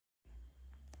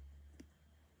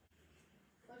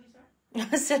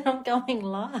I said I'm going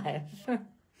live.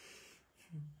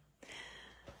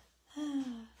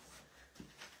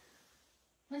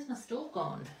 Where's my store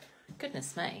gone?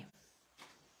 Goodness me.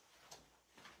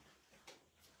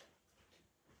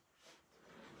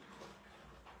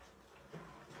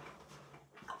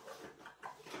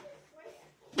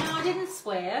 No, I didn't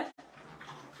swear.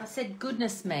 I said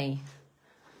goodness me.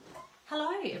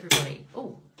 Hello, everybody.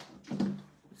 Oh, the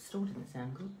store didn't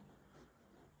sound good.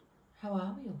 How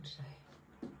are we all today?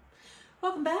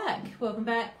 Welcome back. Welcome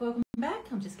back. Welcome back.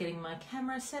 I'm just getting my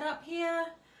camera set up here,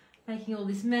 making all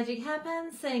this magic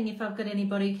happen, seeing if I've got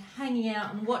anybody hanging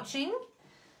out and watching.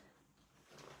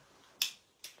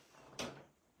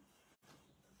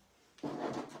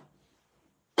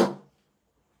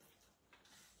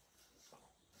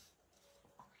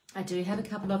 I do have a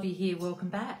couple of you here. Welcome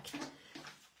back.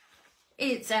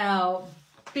 It's our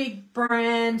big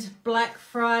brand Black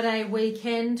Friday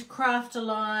weekend Craft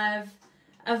Alive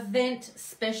event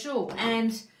special,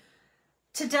 and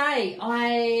today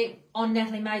on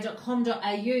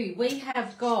nataliemay.com.au we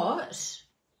have got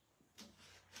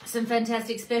some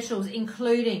fantastic specials,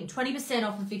 including 20%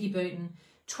 off of Vicky Booten,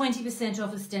 20%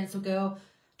 off of Stencil Girl,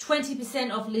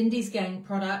 20% off Lindy's Gang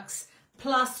products,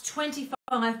 plus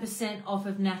 25% off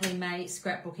of Natalie May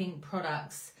scrapbooking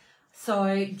products.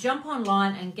 So jump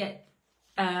online and get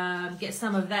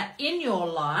some of that in your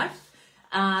life.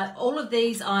 All of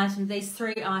these items, these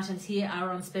three items here,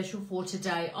 are on special for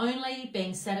today only,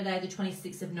 being Saturday the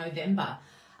 26th of November.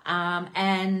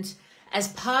 And as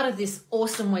part of this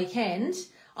awesome weekend,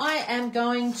 I am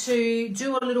going to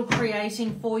do a little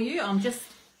creating for you. I'm just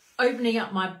opening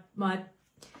up my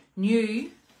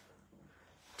new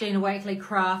Dina Wakely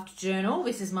craft journal.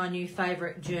 This is my new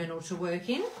favourite journal to work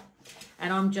in.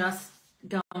 And I'm just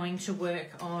going to work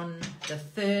on the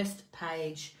first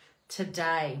page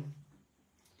today.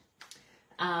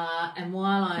 And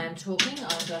while I am talking,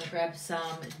 I'm going to grab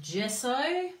some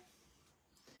gesso.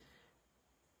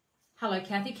 Hello,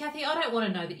 Kathy. Kathy, I don't want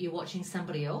to know that you're watching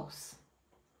somebody else.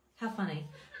 How funny.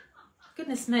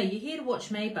 Goodness me, you're here to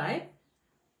watch me, babe.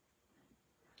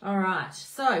 All right,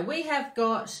 so we have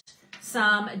got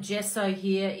some gesso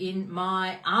here in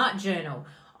my art journal.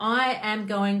 I am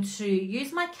going to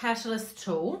use my Catalyst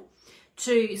tool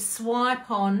to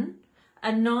swipe on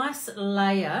a nice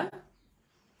layer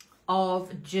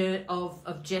of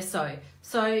gesso.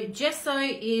 So gesso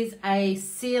is a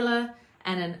sealer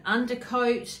and an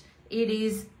undercoat. It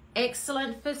is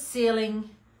excellent for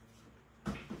sealing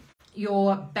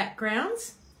your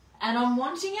backgrounds, and I'm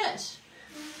wanting it.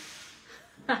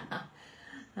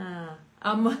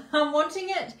 I'm wanting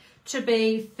it to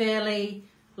be fairly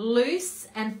loose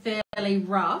and fairly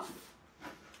rough,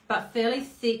 but fairly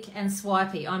thick and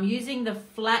swipey. I'm using the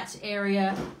flat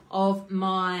area of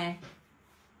my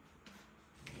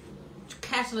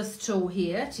Catalyst tool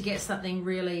here to get something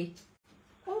really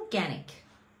organic.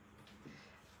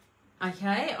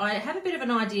 Okay, I have a bit of an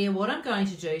idea what I'm going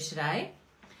to do today,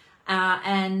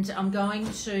 and I'm wanting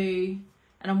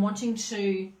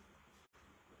to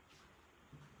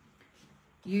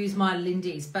use my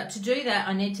Lindy's, but to do that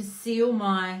I need to seal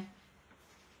my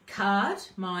card,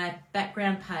 my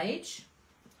background page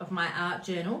of my art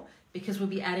journal, because we'll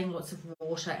be adding lots of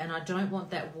water and I don't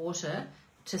want that water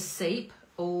to seep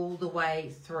all the way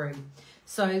through.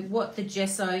 So what the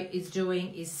gesso is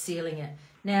doing is sealing it.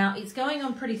 Now it's going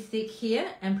on pretty thick here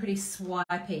and pretty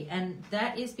swipey, and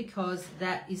that is because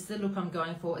that is the look I'm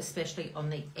going for, especially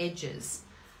on the edges.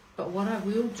 But what I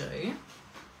will do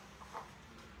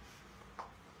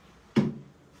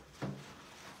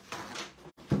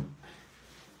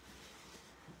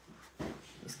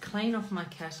is clean off my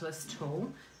Catalyst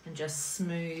tool and just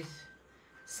smooth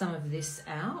some of this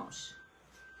out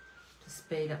to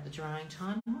speed up the drying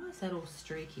time. Why is that all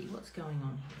streaky? What's going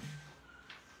on here?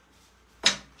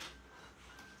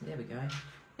 There we go.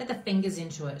 Get the fingers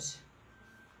into it.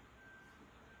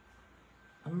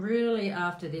 I'm really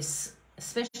after this,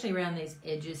 especially around these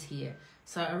edges here.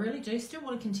 So I really do still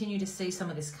want to continue to see some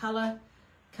of this colour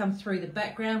come through the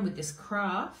background with this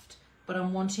craft, but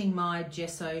I'm wanting my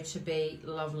gesso to be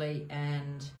lovely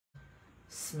and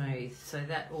smooth. So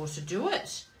that ought to do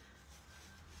it.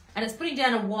 And it's putting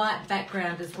down a white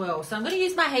background as well. So I'm going to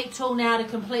use my heat tool now to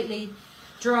completely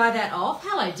dry that off.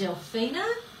 Hello, Delphina.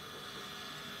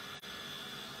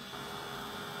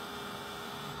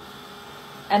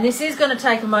 And this is going to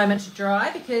take a moment to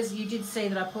dry because you did see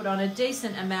that I put on a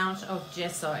decent amount of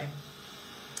gesso.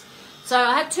 So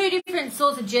I have two different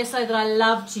sorts of gesso that I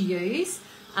love to use.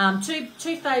 Two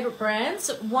favourite brands.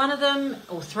 One of them,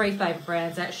 or three favourite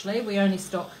brands actually. We only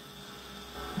stock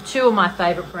two of my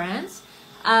favourite brands.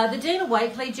 The Dina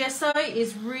Wakley gesso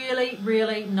is really,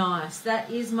 really nice. That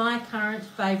is my current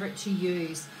favourite to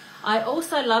use. I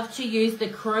also love to use the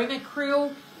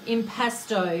Chromacryl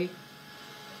Impasto,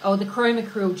 or the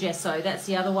Chromacryl gesso. That's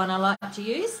the other one I like to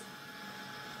use.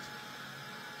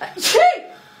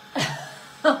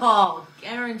 Oh,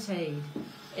 guaranteed.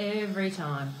 Every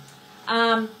time.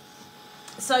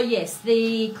 So yes,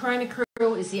 the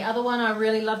Chromacryl is the other one I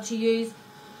really love to use.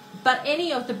 But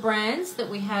any of the brands that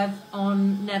we have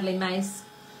on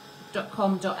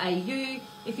nataliemace.com.au,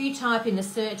 if you type in the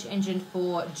search engine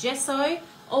for gesso,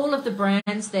 all of the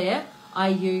brands there I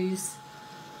use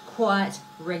quite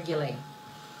regularly.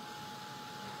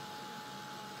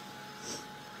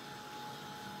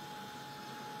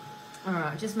 All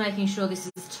right, just making sure this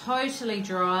is totally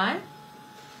dry.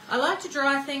 I like to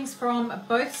dry things from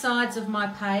both sides of my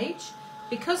page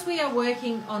because we are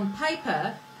working on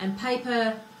paper, and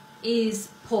paper is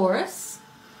porous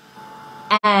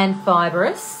and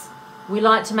fibrous. We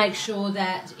like to make sure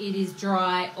that it is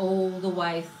dry all the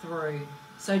way through.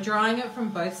 So drying it from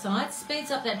both sides speeds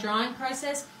up that drying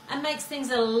process and makes things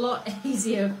a lot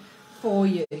easier for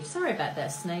you. Sorry about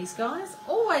that sneeze, guys.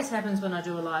 Always happens when I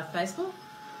do a live Facebook.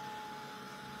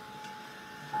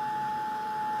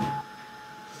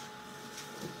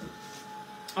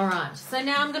 All right, so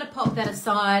now I'm going to pop that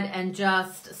aside and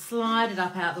just slide it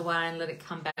up out the way and let it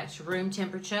come back to room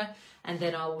temperature, and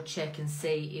then I will check and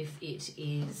see if it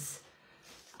is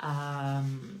dry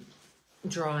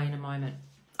in a moment.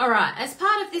 All right, as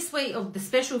part of this week, of the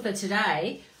special for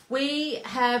today, we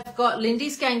have got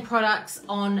Lindy's Gang products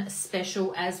on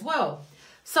special as well.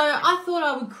 So I thought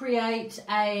I would create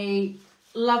a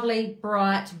lovely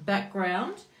bright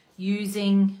background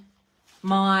using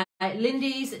my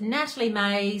Lindy's Natalie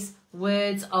Mae's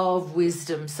Words of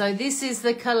Wisdom. So this is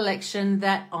the collection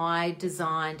that I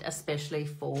designed especially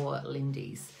for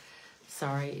Lindy's.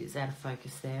 Sorry, is out of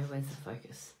focus there? Where's the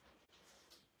focus?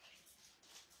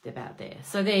 They're about there.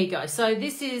 So there you go. So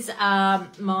this is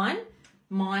my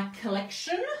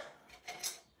collection.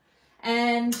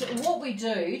 And what we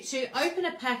do to open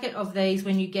a packet of these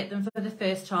when you get them for the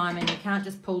first time and you can't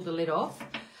just pull the lid off,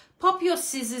 pop your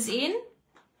scissors in,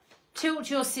 tilt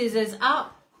your scissors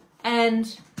up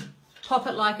and pop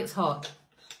it like it's hot.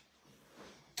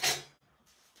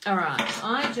 All right,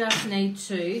 I just need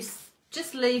to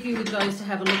just leave you with those to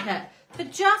have a look at for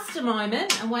just a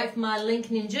moment and wait for my Link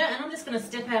Ninja. And I'm just going to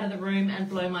step out of the room and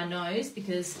blow my nose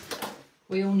because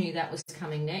we all knew that was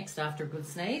coming next after a good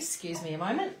sneeze. Excuse me a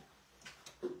moment.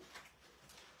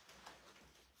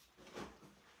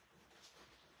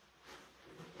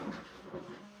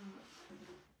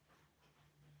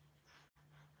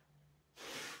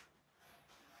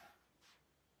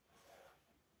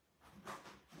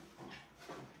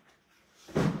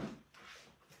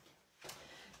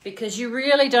 Because you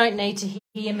really don't need to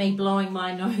hear me blowing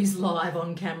my nose live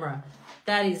on camera.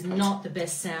 That is not the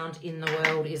best sound in the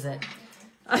world, is it?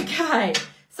 Okay,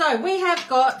 so we have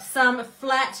got some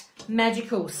flat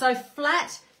magicals. So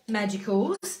flat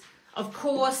magicals, of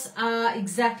course, are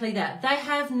exactly that. They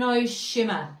have no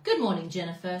shimmer. Good morning,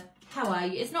 Jennifer. How are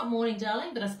you? It's not morning,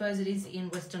 darling, but I suppose it is in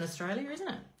Western Australia, isn't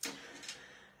it?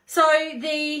 So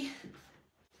the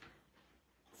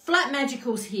flat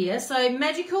magicals here. So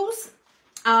magicals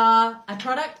are a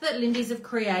product that Lindy's have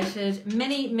created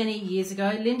many, many years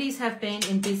ago. Lindy's have been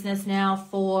in business now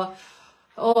for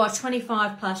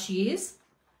 25 plus years.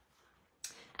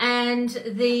 And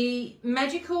the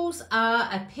magicals are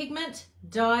a pigment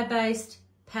dye-based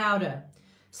powder.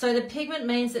 So the pigment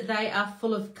means that they are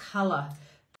full of colour.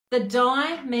 The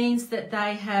dye means that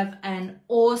they have an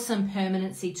awesome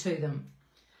permanency to them.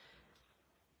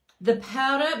 The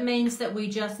powder means that we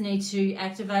just need to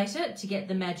activate it to get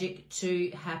the magic to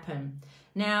happen.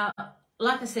 Now,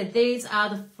 like I said, these are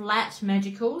the flat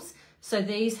magicals, so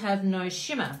these have no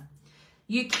shimmer.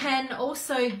 You can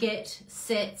also get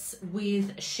sets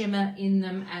with shimmer in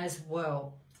them as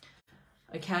well.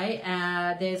 Okay,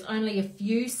 there's only a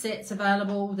few sets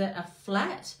available that are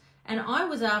flat, and I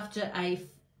was after I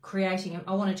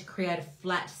wanted to create a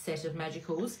flat set of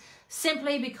magicals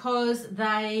simply because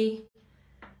they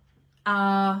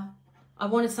I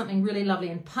wanted something really lovely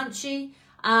and punchy,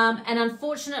 and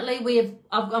unfortunately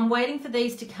I'm waiting for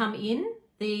these to come in,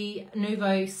 the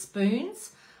Nouveau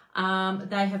spoons.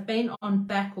 They have been on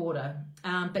back order,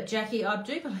 but Jackie, I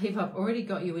do believe I've already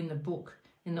got you in the book,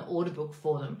 in the order book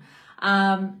for them.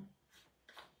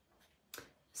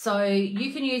 So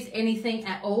you can use anything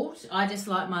at all. I just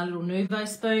like my little Nouveau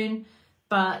spoon,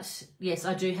 but yes,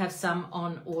 I do have some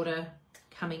on order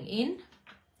coming in.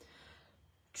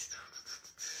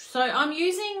 So I'm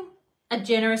using a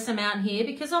generous amount here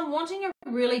because I'm wanting a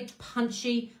really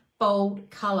punchy, bold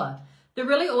colour. The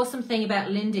really awesome thing about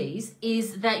Lindy's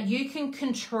is that you can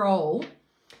control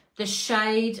the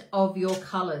shade of your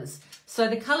colours. So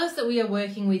the colours that we are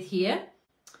working with here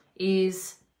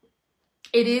is,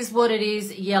 it is what it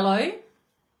is, yellow.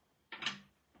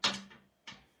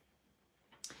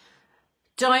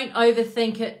 Don't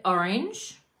overthink it,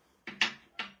 orange.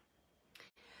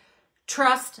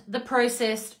 Trust the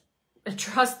process,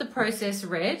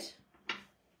 red.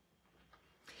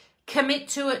 Commit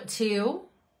to it, teal.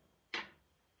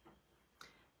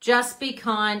 Just be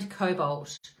kind,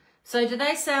 cobalt. So do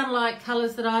they sound like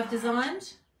colours that I've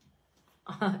designed?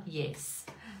 Yes,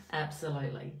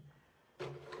 absolutely.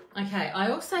 Okay,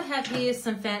 I also have here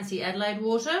some fancy Adelaide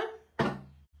water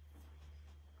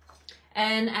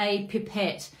and a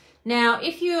pipette. Now,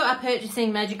 if you are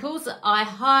purchasing magicals, I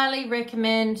highly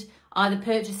recommend either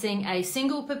purchasing a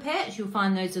single pipette, you'll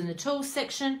find those in the tools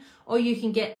section, or you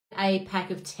can get a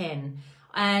pack of 10.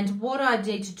 And what I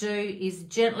need to do is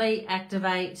gently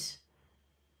activate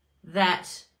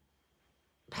that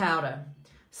powder.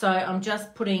 So I'm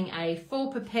just putting a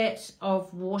full pipette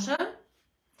of water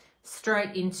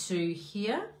straight into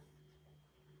here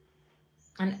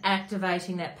and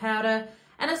activating that powder.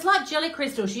 And it's like jelly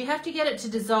crystals. You have to get it to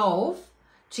dissolve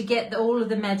to get all of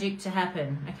the magic to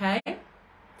happen, okay?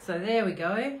 So there we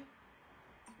go.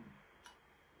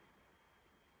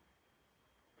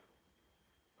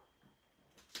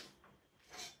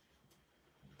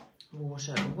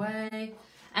 Water away.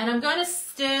 And I'm going to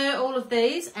stir all of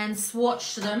these and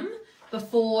swatch them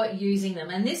before using them.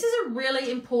 And this is a really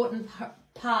important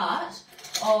part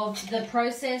of the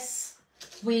process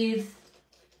with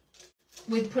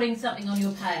putting something on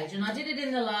your page. And I did it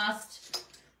in the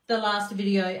last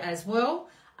video as well,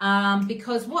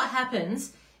 because what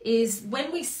happens is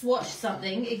when we swatch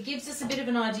something, it gives us a bit of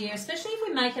an idea, especially if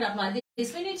we make it up like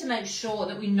this. We need to make sure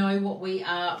that we know what we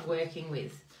are working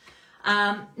with.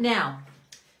 Now,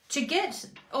 to get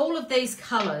all of these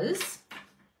colours,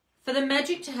 for the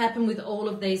magic to happen with all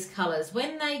of these colours,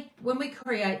 when we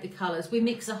create the colours, we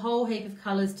mix a whole heap of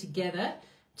colours together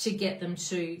to get them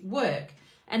to work.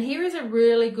 And here is a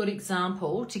really good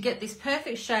example. To get this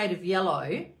perfect shade of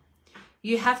yellow,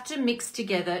 you have to mix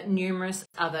together numerous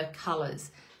other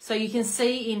colours. So you can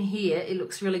see in here, it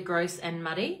looks really gross and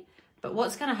muddy. But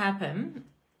what's going to happen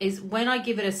is when I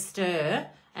give it a stir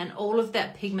and all of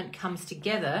that pigment comes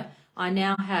together, I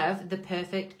now have the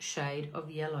perfect shade of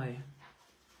yellow.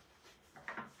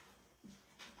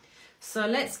 So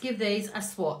let's give these a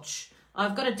swatch.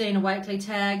 I've got a Dina Wakley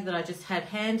tag that I just had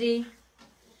handy.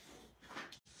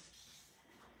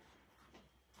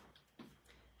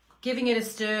 Giving it a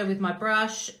stir with my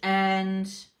brush,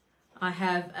 and I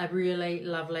have a really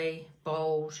lovely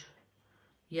bold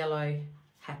yellow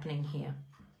happening here.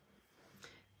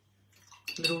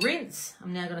 Little rinse.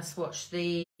 I'm now going to swatch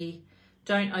the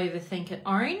Don't Overthink It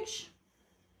orange.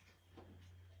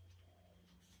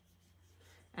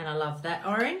 And I love that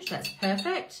orange, that's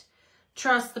perfect.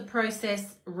 Trust the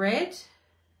Process red.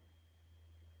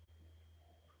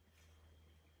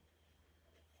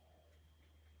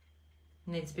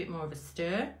 Needs a bit more of a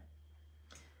stir.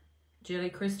 Jelly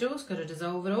crystals, got to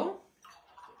dissolve it all.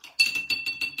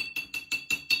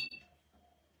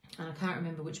 And I can't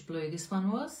remember which blue this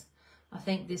one was. I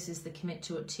think this is the Commit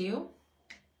to It teal.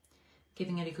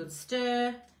 Giving it a good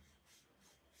stir.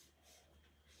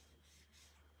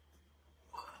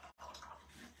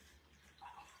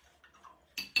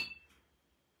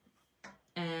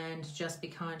 And Just Be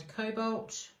Kind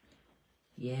Cobalt.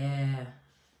 Yeah.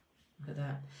 Look at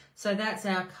that. So that's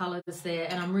our colours there,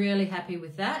 and I'm really happy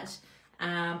with that.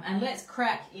 And let's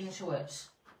crack into it.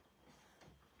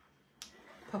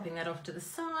 Popping that off to the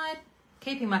side,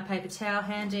 keeping my paper towel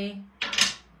handy.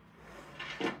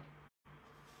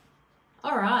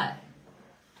 All right.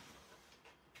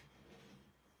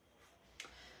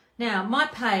 Now, my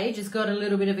page has got a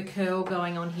little bit of a curl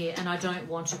going on here, and I don't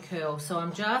want a curl. So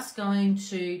I'm just going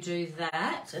to do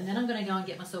that, and then I'm going to go and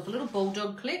get myself a little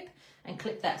bulldog clip and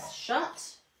clip that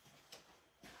shut.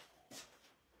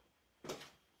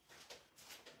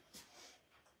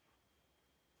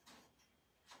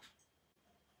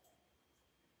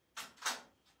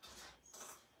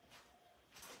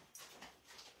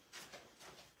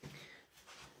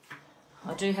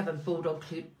 I do have a bulldog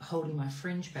clip holding my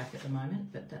fringe back at the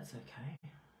moment, but that's okay.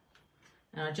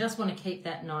 And I just want to keep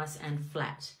that nice and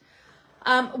flat.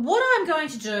 What I'm going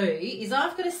to do is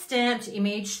I've got a stamped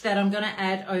image that I'm going to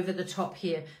add over the top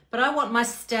here, but I want my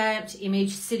stamped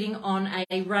image sitting on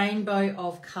a rainbow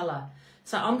of colour.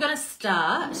 So I'm going to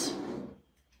start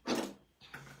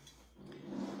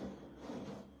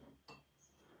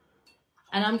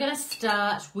And I'm going to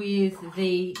start with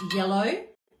the yellow,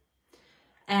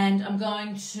 and I'm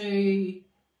going to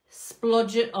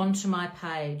splodge it onto my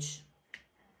page.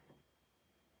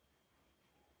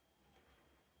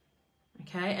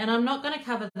 Okay, and I'm not going to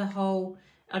cover the whole,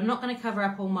 I'm not going to cover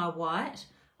up all my white.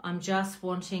 I'm just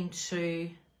wanting to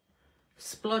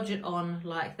splodge it on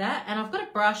like that. And I've got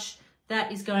a brush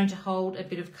that is going to hold a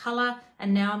bit of colour.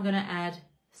 And now I'm going to add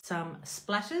some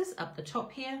splatters up the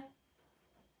top here.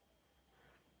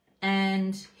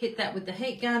 And hit that with the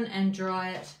heat gun and dry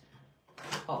it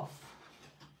off.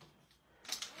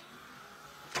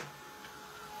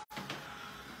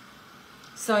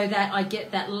 So that I get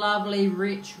that lovely,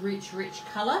 rich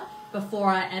colour before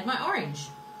I add my orange.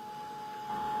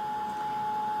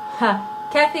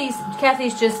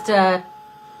 Kathy's just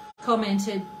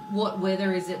commented, what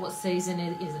weather is it, what season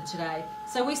is it today?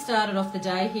 So we started off the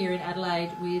day here in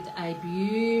Adelaide with a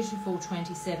beautiful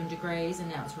 27 degrees and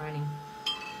now it's raining.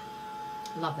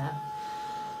 Love that.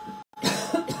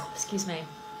 Excuse me.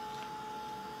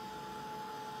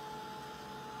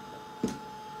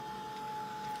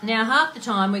 Now, half the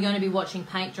time we're going to be watching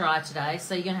paint dry today,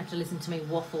 so you're going to have to listen to me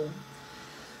waffle.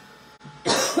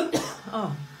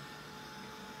 Oh,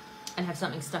 and have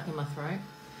something stuck in my throat.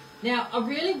 Now, I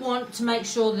really want to make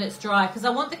sure that it's dry because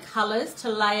I want the colours to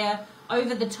layer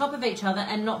over the top of each other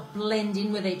and not blend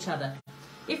in with each other.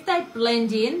 If they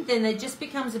blend in, then it just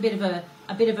becomes a bit of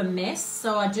a mess.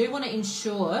 So I do want to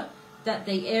ensure that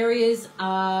the areas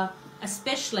are,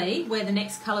 especially where the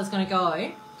next colour is going to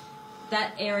go,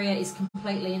 that area is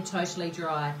completely and totally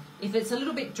dry. If it's a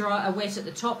little bit dry, wet at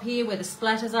the top here where the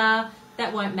splatters are,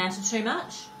 that won't matter too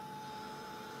much.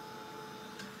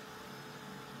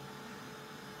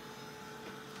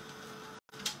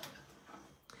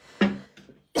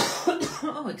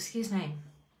 Oh, excuse me.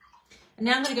 And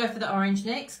now I'm going to go for the orange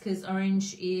next because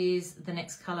orange is the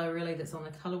next colour really that's on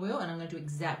the colour wheel, and I'm going to do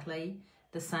exactly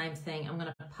the same thing. I'm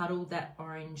going to puddle that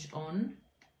orange on,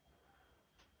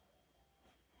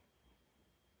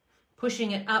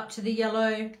 pushing it up to the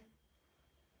yellow,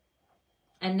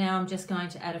 and now I'm just going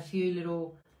to add a few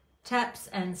little taps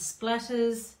and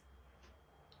splatters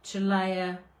to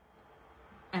layer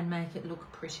and make it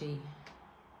look pretty.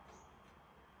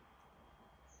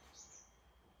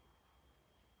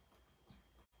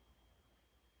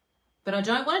 But I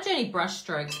don't want to do any brush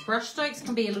strokes. Brush strokes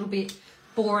can be a little bit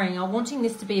boring. I'm wanting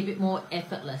this to be a bit more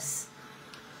effortless.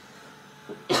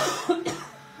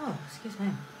 Oh, excuse me.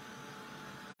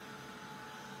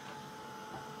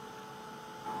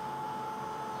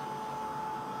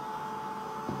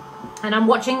 And I'm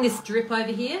watching this drip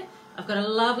over here. I've got a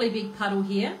lovely big puddle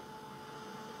here,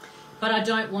 but I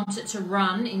don't want it to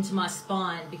run into my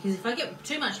spine because if I get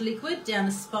too much liquid down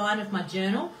the spine of my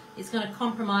journal, it's going to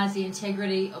compromise the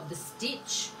integrity of the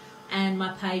stitch and my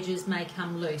pages may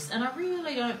come loose. And I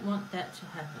really don't want that to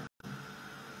happen.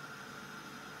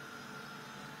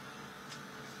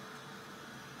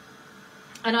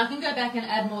 And I can go back and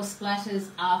add more splatters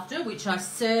after, which I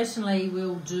certainly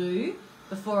will do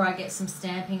before I get some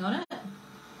stamping on it.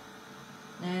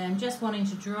 And I'm just wanting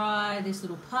to dry this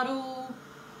little puddle.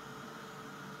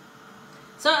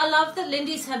 So I love that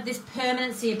Lindy's have this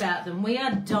permanency about them. We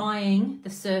are dyeing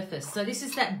the surface. So this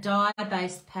is that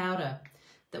dye-based powder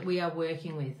that we are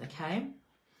working with, okay?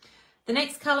 The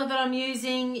next colour that I'm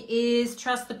using is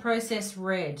Trust the Process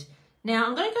Red. Now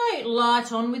I'm going to go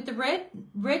light on with the red.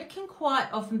 Red can quite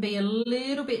often be a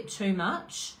little bit too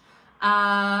much.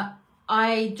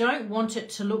 I don't want it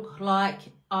to look like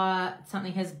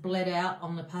something has bled out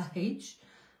on the page.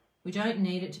 We don't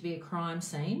need it to be a crime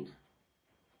scene.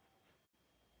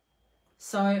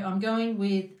 So I'm going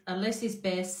with a less is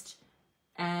best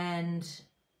and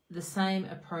the same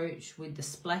approach with the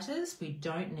splatters. We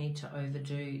don't need to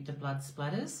overdo the blood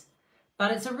splatters, but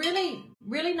it's a really,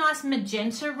 really nice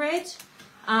magenta red.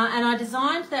 And I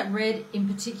designed that red in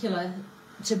particular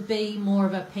to be more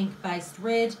of a pink based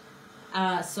red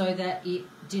so that it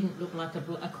didn't look like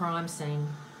a crime scene.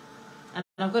 And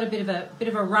I've got a bit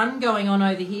of a run going on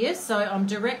over here. So I'm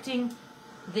directing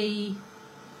the,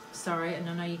 sorry, and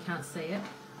I know you can't see it.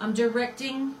 I'm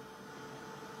directing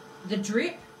the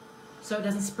drip so it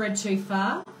doesn't spread too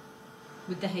far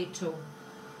with the heat tool.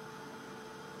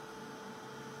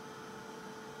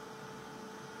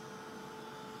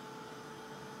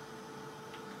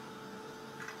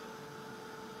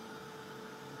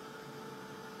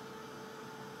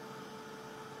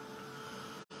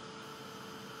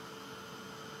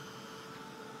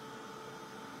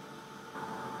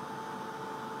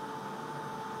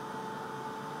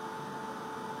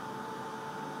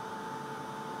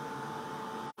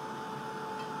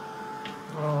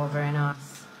 Oh, very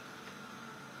nice.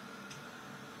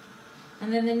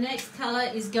 And then the next colour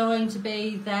is going to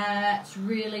be that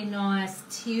really nice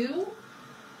teal.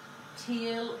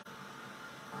 And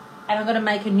I'm going to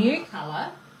make a new colour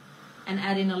and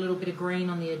add in a little bit of green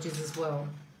on the edges as well.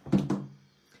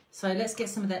 So let's get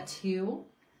some of that teal.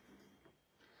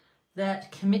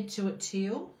 That Commit to It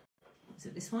teal. Is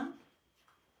it this one?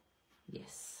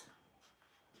 Yes.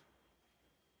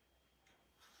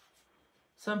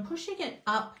 So I'm pushing it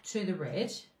up to the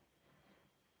red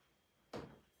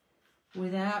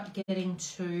without getting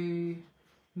too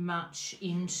much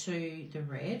into the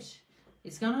red.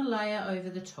 It's going to layer over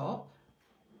the top,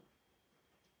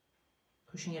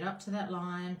 pushing it up to that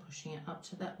line, pushing it up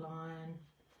to that line.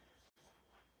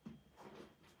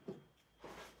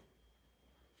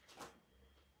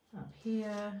 Up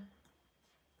here.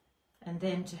 And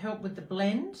then to help with the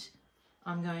blend,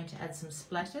 I'm going to add some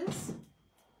splatters.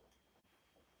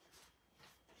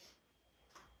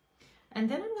 And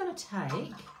then I'm going to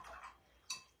take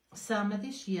some of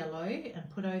this yellow and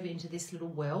put over into this little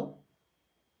well.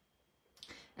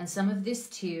 And some of this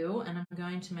teal, and I'm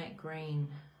going to make green.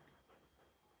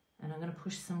 And I'm going to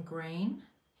push some green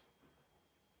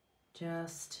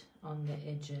just on the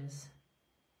edges.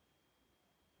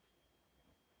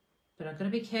 But I've got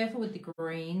to be careful with the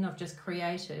green I've just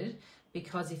created,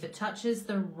 because if it touches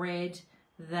the red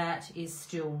that is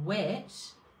still wet,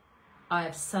 I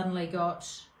have suddenly got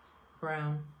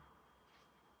brown,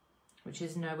 which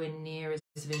is nowhere near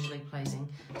as visually pleasing.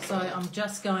 So I'm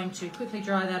just going to quickly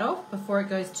dry that off before it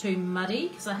goes too muddy,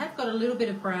 because I have got a little bit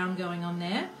of brown going on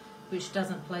there, which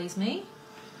doesn't please me.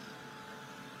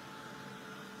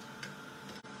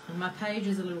 And my page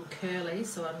is a little curly,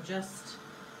 so I'm just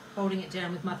holding it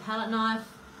down with my palette knife.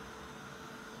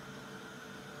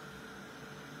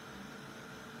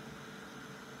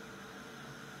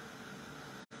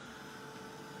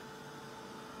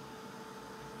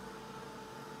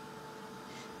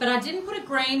 But I didn't put a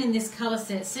green in this colour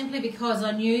set simply because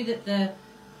I knew that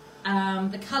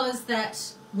the colours that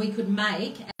we could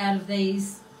make out of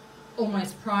these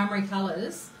almost primary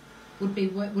colours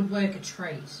would work a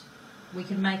treat. We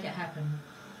could make it happen.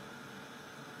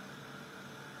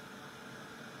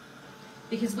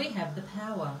 Because we have the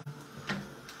power.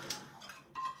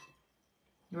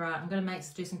 Right, I'm going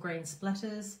to do some green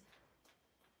splatters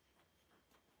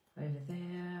over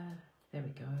there. There we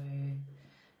go.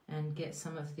 And get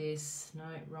some of this, no,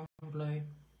 wrong blue.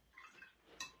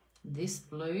 This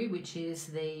blue, which is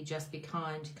the Just Be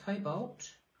Kind Cobalt.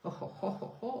 Oh, ho, ho,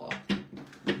 ho, ho.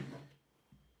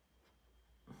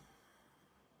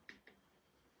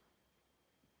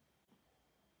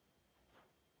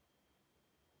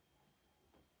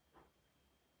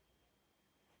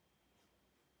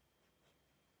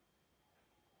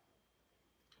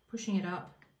 Pushing it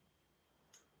up.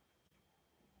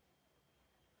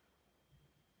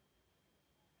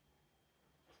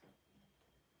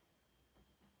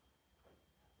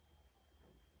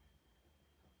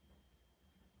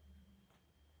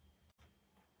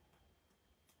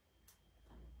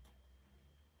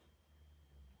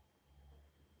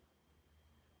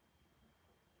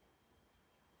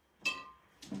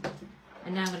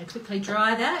 And now I'm going to quickly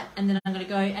dry that, and then I'm going to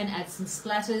go and add some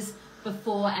splatters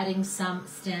before adding some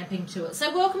stamping to it.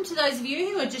 So welcome to those of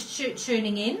you who are just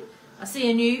tuning in. I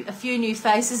see a few new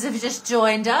faces have just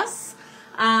joined us.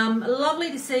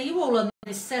 Lovely to see you all on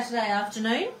this Saturday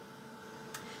afternoon.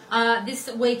 This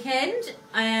weekend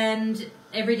and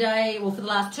every day, well, for the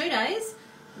last 2 days,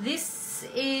 this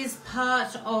is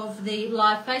part of the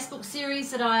live Facebook series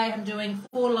that I am doing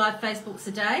 4 live Facebooks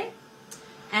a day.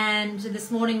 And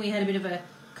this morning we had a bit of a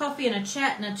coffee and a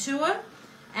chat and a tour.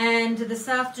 And this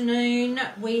afternoon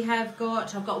I've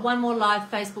got one more live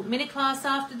Facebook mini class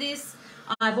after this.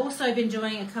 I've also been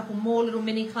doing a couple more little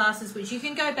mini classes which you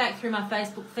can go back through my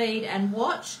Facebook feed and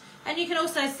watch. And you can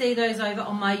also see those over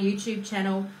on my YouTube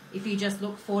channel if you just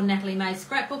look for Natalie May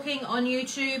Scrapbooking on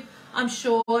YouTube. I'm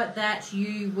sure that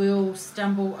you will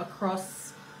stumble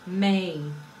across me.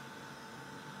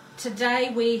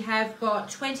 Today we have got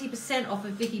 20% off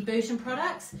of Vicky Bouton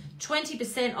products,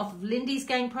 20% off of Lindy's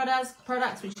Gang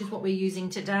products, which is what we're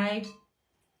using today.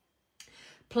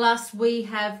 Plus we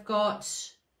have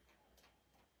got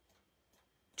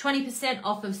 20%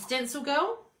 off of Stencil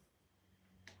Girl,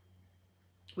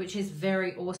 which is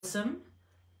very awesome.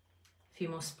 A few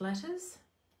more splatters.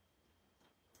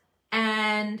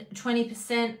 And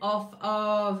 20% off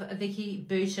of Vicky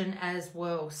Bouton as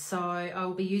well. So I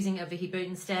will be using a Vicky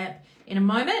Bouton stamp in a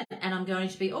moment, and I'm going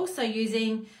to be also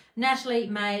using Natalie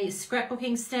May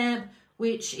Scrapbooking stamp,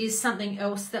 which is something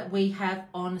else that we have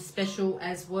on special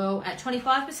as well at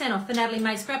 25% off the Natalie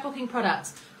May Scrapbooking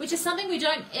products, which is something we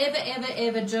don't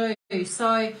ever do.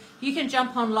 So you can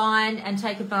jump online and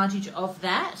take advantage of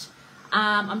that.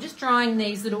 I'm just drying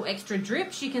these little extra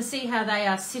drips. You can see how they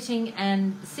are sitting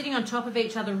on top of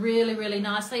each other really, really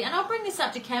nicely. And I'll bring this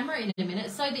up to camera in a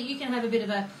minute so that you can have a bit of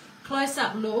a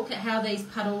close-up look at how these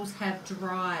puddles have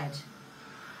dried.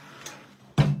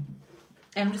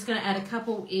 And I'm just going to add a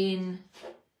couple in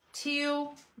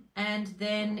teal and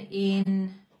then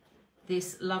in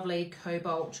this lovely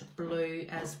cobalt blue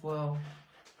as well.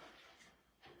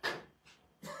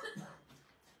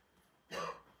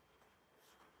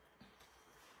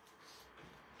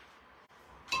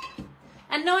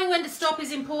 And knowing when to stop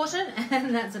is important,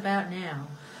 and that's about now.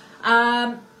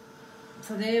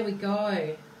 So there we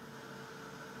go.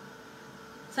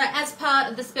 So as part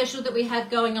of the special that we have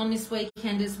going on this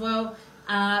weekend as well,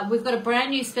 we've got a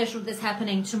brand new special that's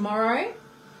happening tomorrow,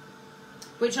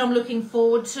 which I'm looking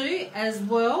forward to as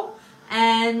well.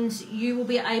 And you will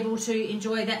be able to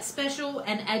enjoy that special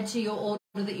and add to your order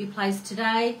that you placed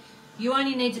today. You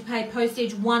only need to pay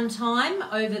postage one time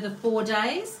over the 4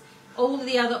 days. All of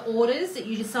the other orders that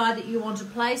you decide that you want to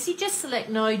place, you just select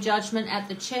no judgment at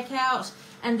the checkout,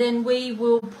 and then we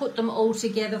will put them all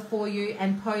together for you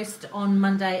and post on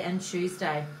Monday and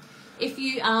Tuesday. If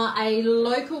you are a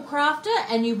local crafter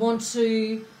and you want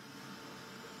to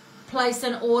place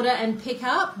an order and pick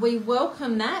up, we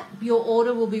welcome that. Your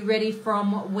order will be ready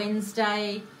from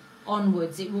Wednesday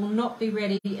onwards. It will not be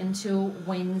ready until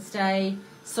Wednesday.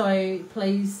 So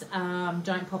please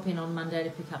don't pop in on Monday to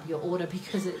pick up your order,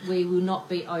 because we will not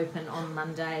be open on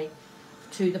Monday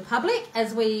to the public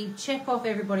as we check off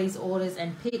everybody's orders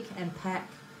and pick and pack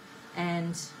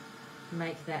and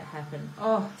make that happen.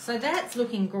 Oh, so that's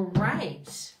looking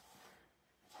great.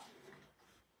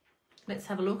 Let's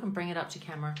have a look and bring it up to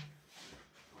camera.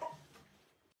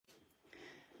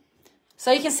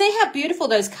 So you can see how beautiful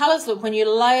those colours look when you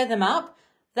layer them up.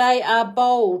 They are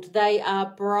bold, they are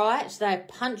bright, they're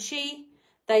punchy,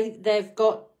 they've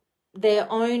got their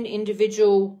own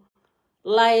individual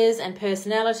layers and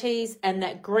personalities, and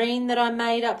that green that I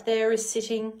made up there is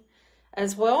sitting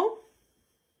as well.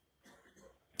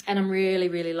 And I'm really,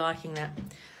 really liking that.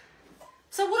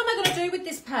 So what am I going to do with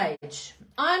this page?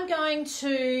 I'm going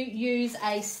to use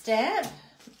a stamp.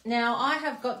 Now I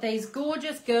have got these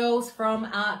gorgeous girls from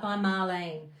Art by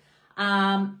Marlene.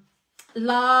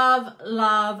 Love,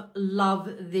 love, love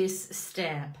this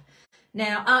stamp.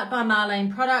 Now, Art by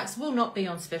Marlene products will not be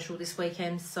on special this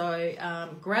weekend, so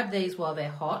grab these while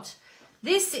they're hot.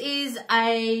 This is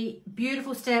a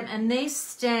beautiful stamp, and these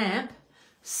stamp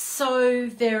so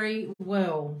very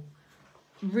well.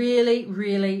 Really,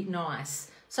 really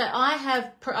nice. So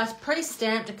I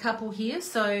pre-stamped a couple here,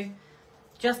 so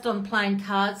just on plain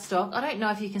cardstock. I don't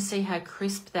know if you can see how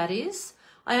crisp that is.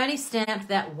 I only stamped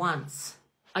that once.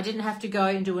 I didn't have to go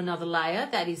and do another layer.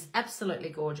 That is absolutely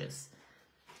gorgeous.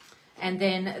 And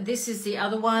then this is the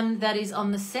other one that is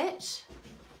on the set.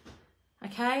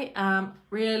 Okay,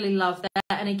 really love that.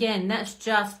 And again, that's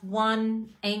just one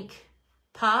ink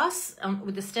pass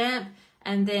with the stamp,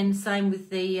 and then same with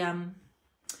the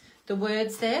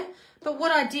words there. But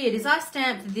what I did is I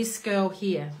stamped this girl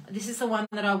here. This is the one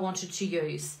that I wanted to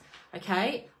use.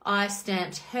 Okay, I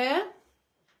stamped her,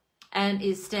 and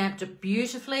it stamped it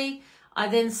beautifully. I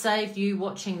then saved you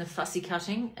watching the fussy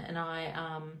cutting, and I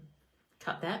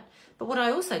cut that. But what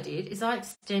I also did is I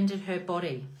extended her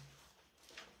body.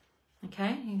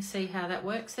 Okay, you can see how that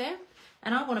works there.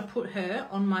 And I want to put her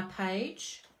on my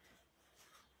page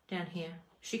down here.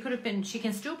 She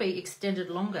can still be extended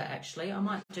longer actually. I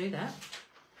might do that.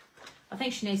 I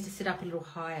think she needs to sit up a little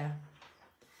higher.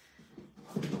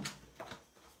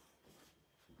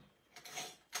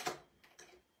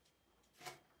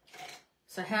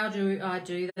 So how do I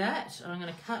do that? I'm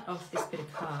going to cut off this bit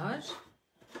of card.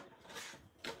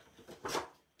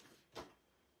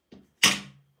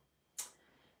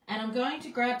 And I'm going to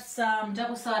grab some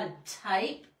double-sided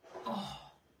tape. Oh.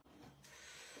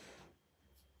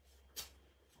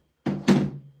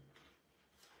 And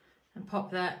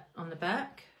pop that on the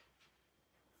back.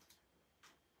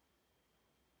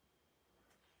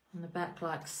 On the back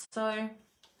like so.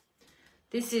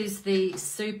 This is the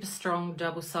super strong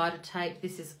double-sided tape.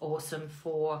 This is awesome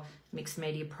for mixed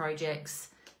media projects.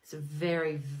 It's a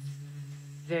very,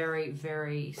 very,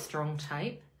 very strong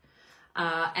tape.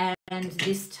 And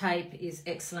this tape is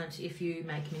excellent if you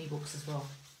make mini books as well.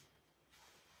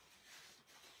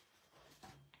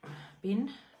 Bin.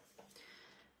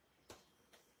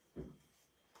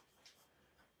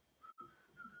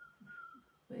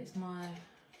 Where's my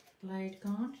blade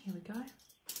gone? Here we go.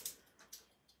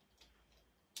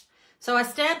 So I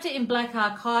stamped it in black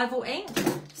archival ink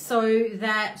so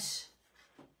that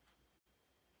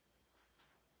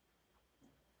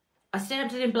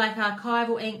stamped it in black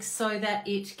archival ink so that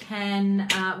it can,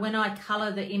 when I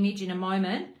colour the image in a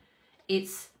moment,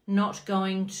 it's not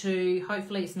going to,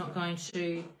 hopefully it's not going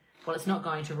to, well, it's not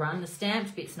going to run. The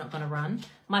stamped bit's not going to run.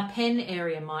 My pen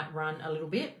area might run a little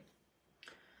bit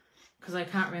because I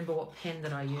can't remember what pen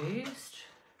that I used.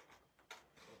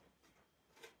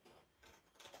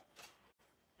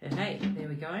 Hey, there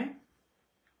we go.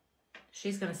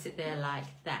 She's going to sit there like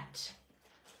that.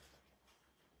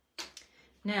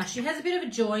 Now, she has a bit of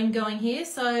a join going here,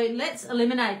 so let's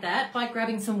eliminate that by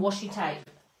grabbing some washi tape.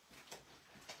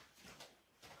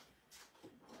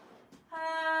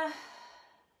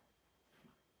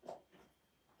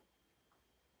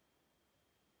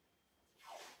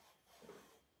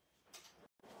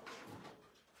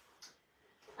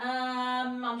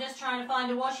 I'm just trying to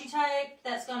find a washi tape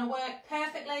that's going to work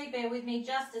perfectly. Bear with me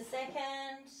just a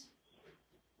second.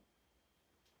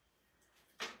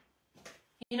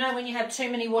 You know when you have too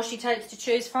many washi tapes to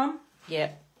choose from?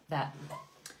 Yep, that.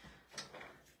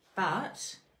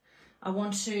 But I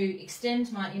want to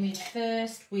extend my image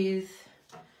first with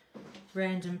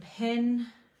random pen.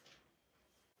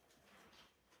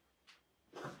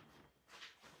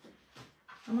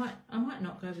 I might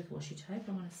not go with washi tape.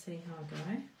 I want to see how I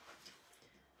go.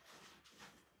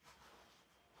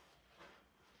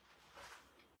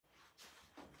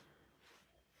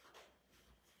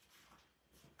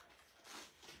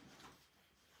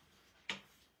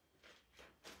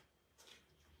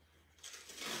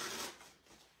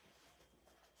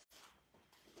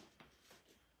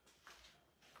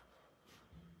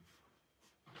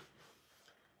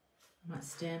 I might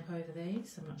stamp over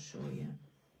these, I'm not sure yet.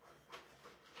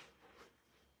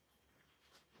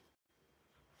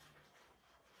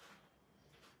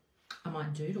 I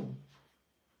might doodle.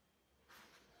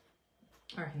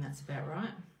 I reckon that's about right.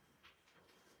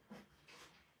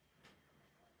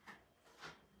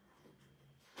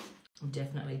 I'm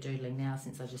definitely doodling now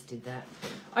since I just did that.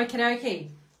 Okie dokie.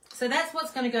 So that's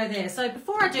what's going to go there. So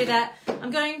before I do that,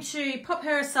 I'm going to pop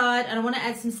her aside and I want to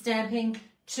add some stamping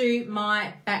to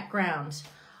my background.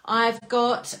 I've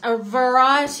got a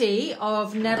variety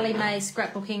of Natalie May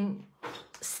scrapbooking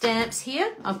stamps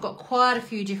here. I've got quite a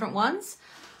few different ones.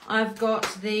 I've got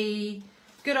the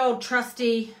good old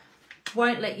trusty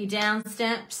Won't Let You Down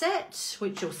stamp set,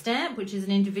 which you'll stamp, which is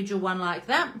an individual one like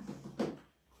that.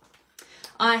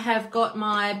 I have got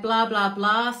my blah, blah,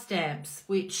 blah stamps,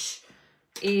 which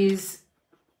is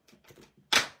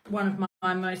one of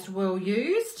my most well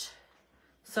used.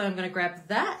 So I'm going to grab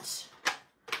that.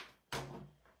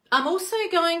 I'm also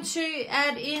going to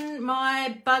add in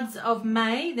my Buds of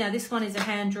May. Now this one is a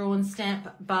hand-drawn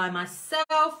stamp by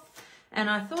myself. And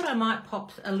I thought I might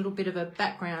pop a little bit of a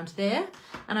background there.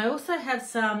 And I also have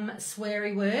some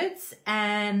sweary words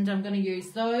and I'm going to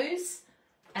use those.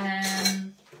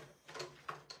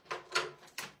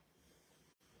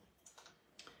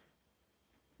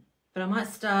 But I might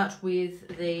start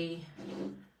with the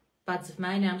Buds of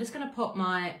May. Now I'm just going to pop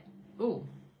my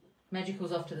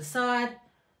magicals off to the side.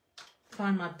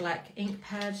 Find my black ink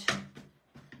pad.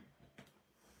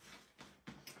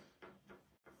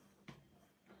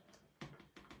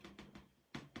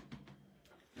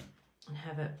 And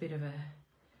have a bit of a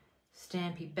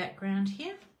stampy background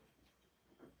here.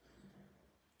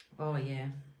 Oh yeah.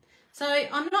 So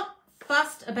I'm not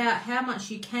fussed about how much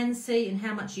you can see and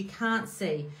how much you can't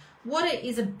see. What it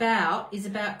is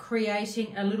about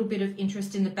creating a little bit of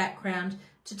interest in the background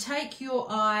to take your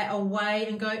eye away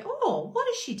and go, oh, what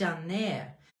has she done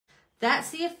there?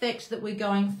 That's the effect that we're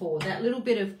going for. That little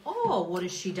bit of, oh, what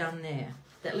has she done there?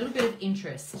 That little bit of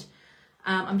interest.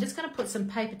 I'm just going to put some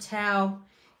paper towel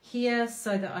here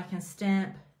so that I can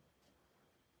stamp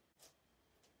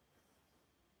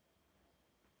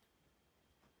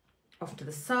off to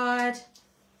the side.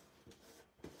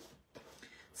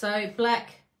 So black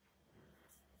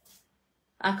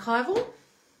archival.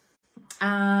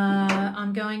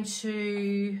 I'm going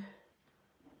to,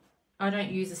 I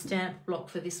don't use a stamp block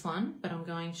for this one, but I'm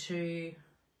going to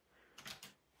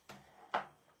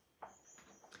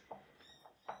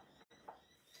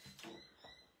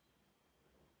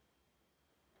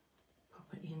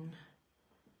pop it in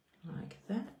like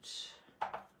that.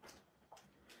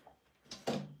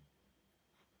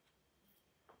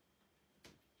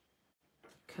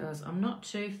 Because I'm not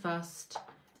too fussed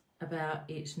about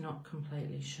it not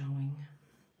completely showing.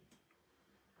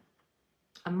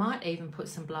 I might even put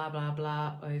some blah, blah,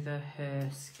 blah over her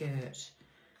skirt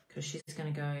because she's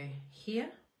going to go here.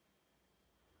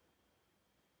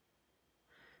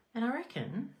 And I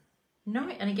reckon,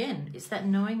 and again, it's that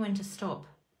knowing when to stop.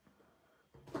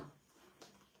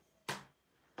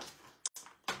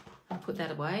 I'm might put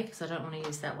that away because I don't want to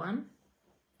use that one.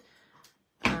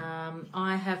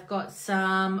 I have got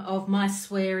some of my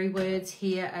sweary words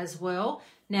here as well.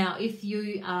 Now, if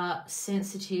you are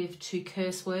sensitive to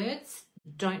curse words,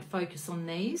 don't focus on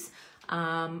these.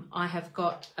 I have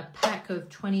got a pack of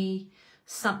 20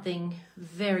 something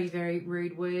very, very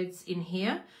rude words in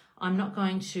here. I'm not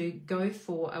going to go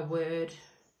for a word,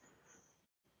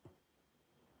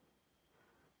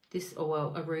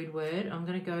 a rude word. I'm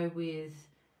going to go with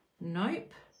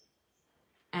nope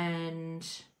and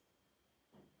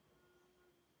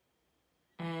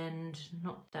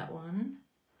not that one.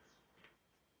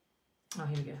 Oh,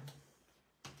 here we go.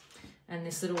 And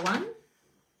this little one.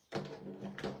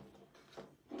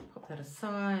 Pop that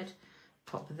aside,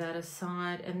 pop that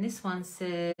aside. And this one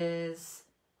says,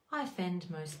 I offend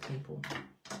most people.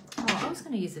 Oh, I was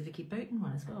going to use the Vicky Booten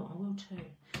one as well. I will too.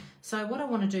 So what I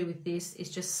want to do with this is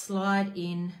just slide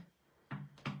in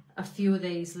a few of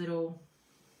these little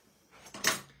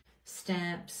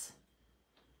stamps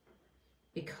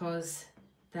because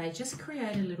they just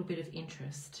create a little bit of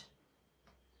interest.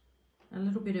 A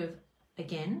little bit of,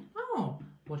 again, oh,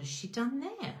 what has she done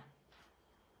there?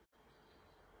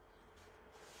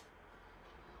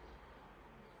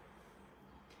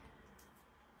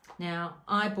 Now,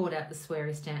 I bought out the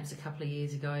sweary stamps a couple of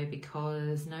years ago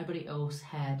because nobody else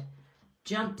had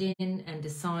jumped in and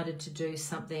decided to do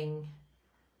something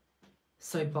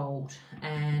so bold,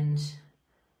 and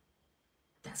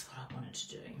that's what I wanted to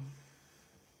do.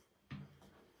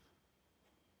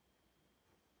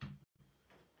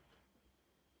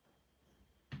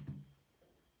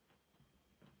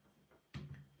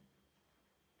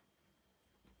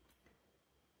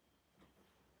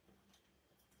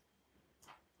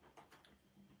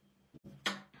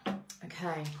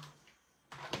 Okay,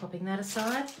 popping that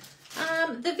aside.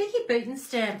 The Vicky Booten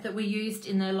stamp that we used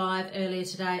in the live earlier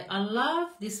today, I love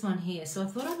this one here, so I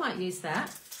thought I might use that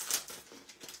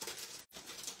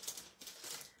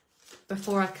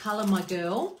before I colour my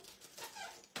girl.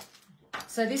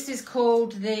 So this is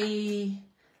called the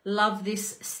Love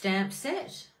This stamp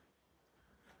set.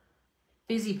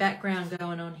 Busy background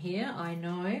going on here, I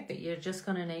know, but you're just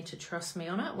going to need to trust me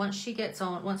on it. Once she gets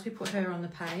on, once we put her on the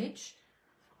page,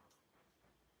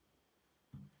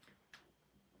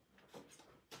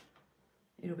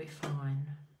 it'll be fine.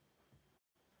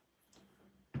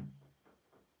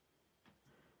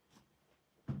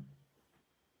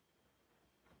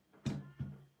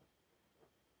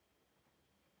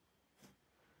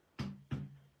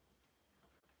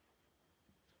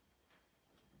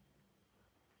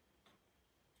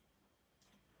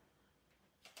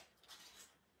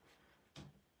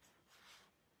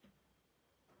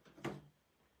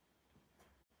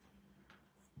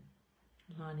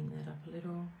 Lining that up a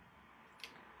little.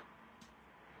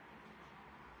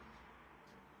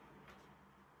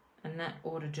 And that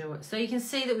ought to do it. So you can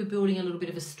see that we're building a little bit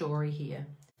of a story here.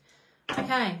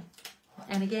 Okay,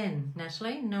 and again,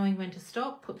 Natalie, knowing when to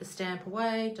stop, put the stamp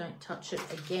away, don't touch it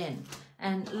again.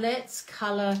 And let's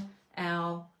colour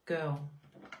our girl.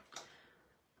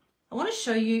 I want to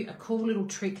show you a cool little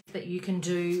trick that you can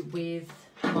do with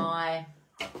my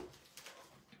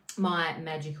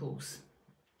magicals,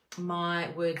 my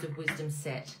Words of Wisdom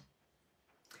set.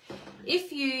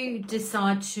 If you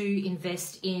decide to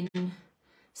invest in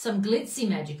some glitzy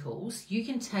magicals, you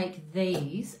can take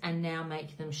these and now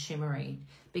make them shimmery,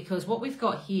 because what we've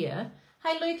got here,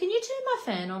 hey Lou, can you turn my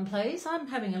fan on please? I'm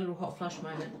having a little hot flush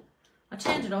moment. I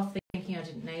turned it off thinking I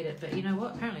didn't need it, but you know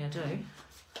what, apparently I do.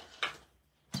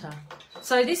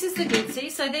 So this is the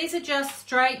glitzy. So these are just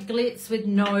straight glitz with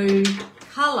no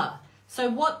colour. So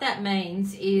what that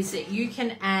means is that you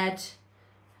can add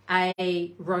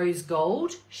a rose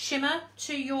gold shimmer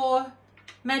to your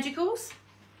magicals,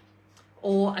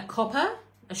 or a copper,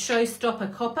 a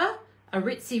showstopper copper, a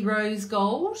ritzy rose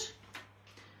gold,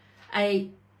 a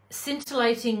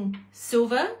scintillating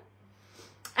silver,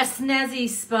 a snazzy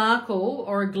sparkle,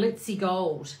 or a glitzy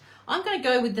gold. I'm going to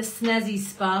go with the snazzy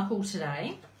sparkle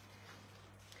today.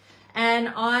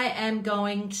 And I am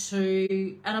going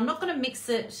to, and I'm not going to mix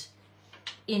it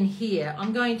in here.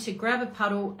 I'm going to grab a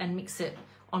puddle and mix it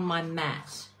on my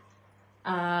mat.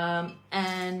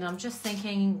 And I'm just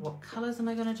thinking, what colours am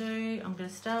I going to do? I'm going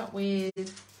to start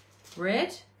with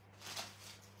red.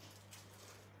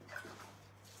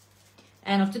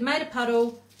 And I've made a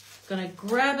puddle. Going to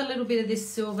grab a little bit of this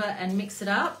silver and mix it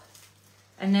up.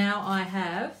 And now I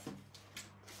have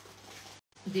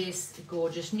this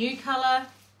gorgeous new colour.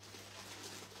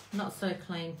 Not so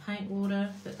clean paint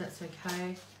water, but that's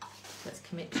okay. Let's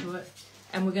commit to it.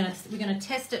 And we're gonna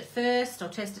test it first. I'll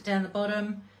test it down the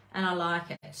bottom, and I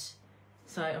like it.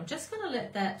 So I'm just gonna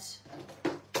let that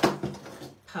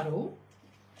puddle.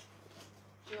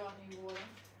 Do you want any water?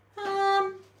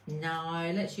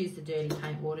 No, let's use the dirty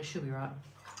paint water. She'll be right.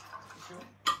 Sure.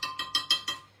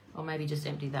 Or maybe just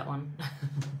empty that one.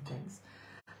 Thanks.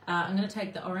 I'm going to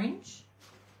take the orange,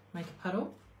 make a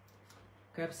puddle,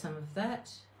 grab some of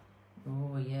that.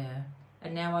 Oh, yeah.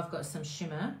 And now I've got some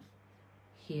shimmer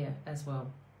here as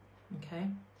well. Okay.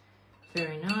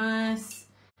 Very nice.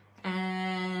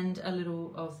 And a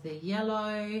little of the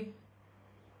yellow.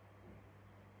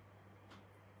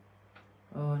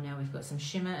 Oh, now we've got some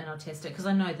shimmer, and I'll test it because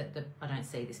I know that I don't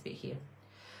see this bit here.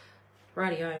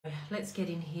 Rightio, let's get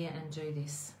in here and do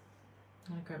this.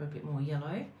 I'm going to grab a bit more yellow,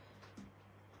 and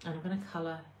I'm going to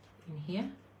colour in here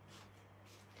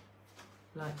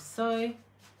like so.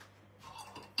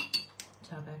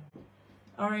 Turbo.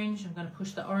 Orange, I'm going to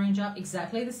push the orange up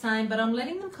exactly the same, but I'm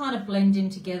letting them kind of blend in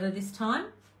together this time.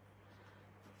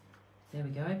 There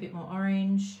we go, a bit more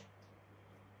orange.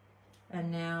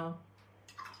 And now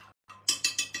a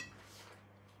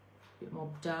bit more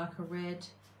darker red.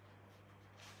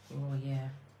 Oh yeah.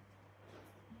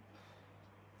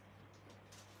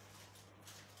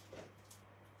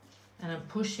 And I'm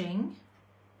pushing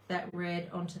that red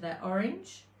onto that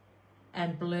orange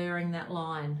and blurring that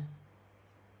line.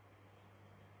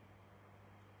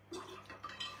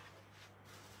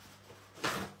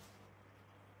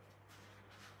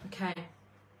 Okay,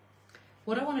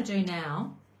 what I want to do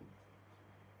now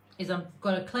is I've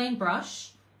got a clean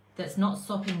brush that's not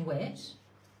sopping wet,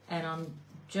 and I'm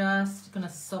just going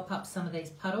to sop up some of these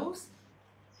puddles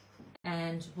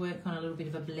and work on a little bit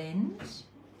of a blend.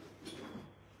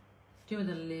 Do with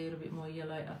a little bit more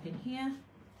yellow up in here,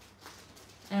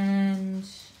 and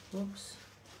whoops,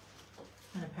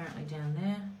 and apparently down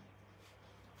there.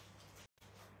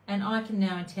 And I can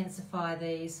now intensify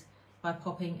these by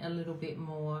popping a little bit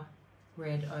more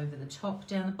red over the top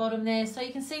down the bottom there. So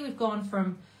you can see we've gone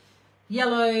from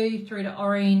yellow through to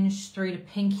orange, through to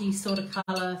pinky sort of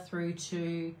colour, through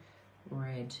to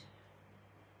red.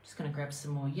 Just going to grab some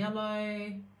more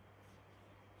yellow.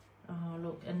 Oh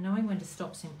look, and knowing when to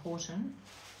stop is important.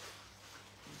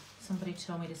 Somebody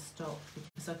tell me to stop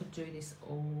because I could do this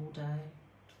all day.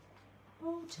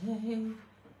 All day.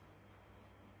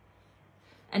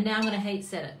 And now I'm going to heat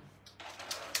set it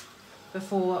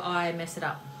before I mess it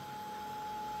up.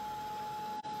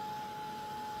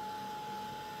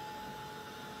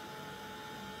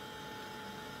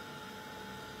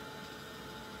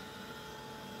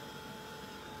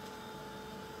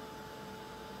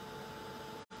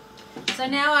 So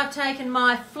now I've taken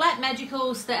my flat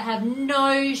magicals that have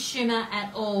no shimmer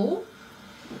at all,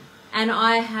 and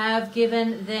I have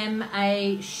given them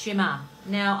a shimmer.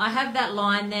 Now I have that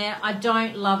line there. I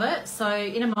don't love it, so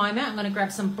in a moment I'm going to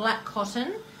grab some black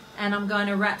cotton and I'm going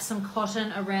to wrap some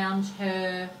cotton around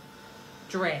her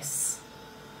dress.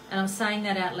 And I'm saying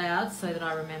that out loud so that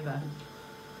I remember.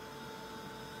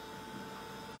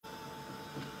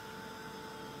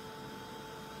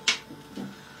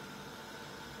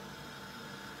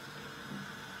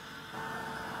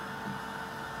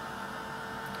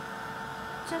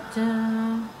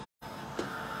 Ta-da.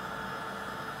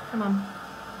 Come on.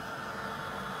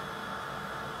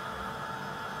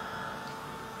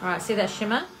 All right, see that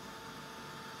shimmer?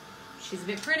 She's a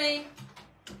bit pretty.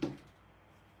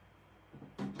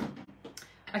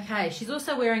 Okay, she's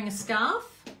also wearing a scarf.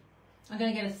 I'm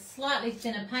going to get a slightly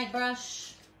thinner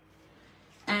paintbrush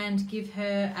and give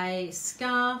her a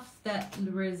scarf that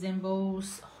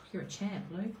resembles... Oh, you're a champ,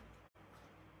 Lou.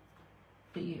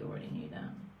 But you already knew that.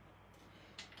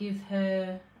 Give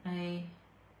her a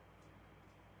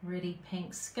reddy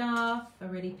pink scarf, a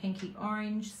reddy pinky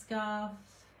orange scarf,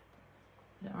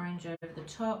 the orange over the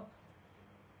top.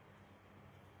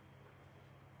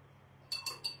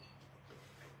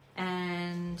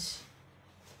 And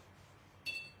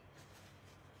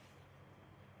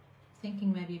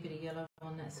thinking maybe a bit of yellow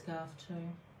on that scarf too.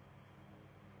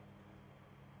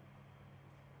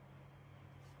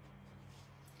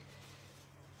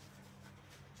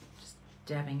 Just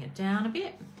dabbing it down a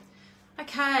bit.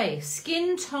 Okay,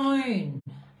 skin tone.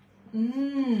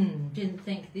 Didn't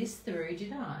think this through,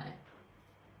 did I?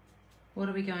 What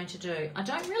are we going to do? I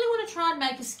don't really want to try and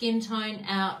make a skin tone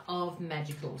out of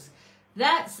magicals.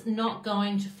 That's not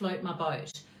going to float my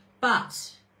boat.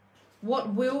 But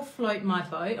what will float my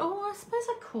boat? Oh, I suppose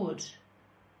I could.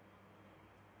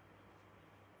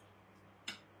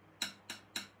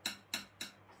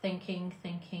 Thinking.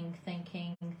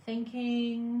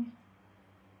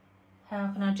 How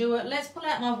can I do it? Let's pull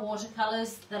out my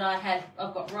watercolours that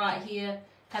I've got right here.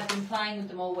 Have been playing with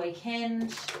them all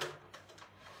weekend.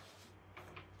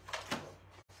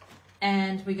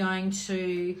 And we're going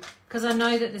to, because I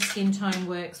know that the skin tone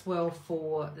works well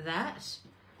for that.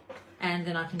 And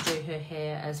then I can do her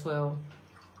hair as well.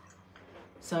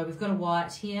 So we've got a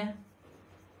white here.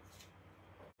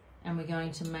 And we're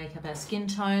going to make up our skin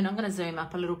tone. I'm going to zoom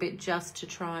up a little bit just to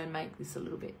try and make this a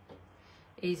little bit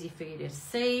easy for you to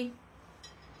see.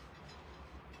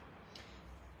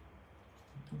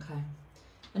 Okay.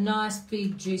 A nice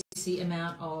big juicy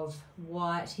amount of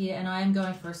white here. And I am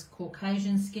going for a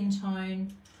Caucasian skin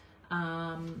tone.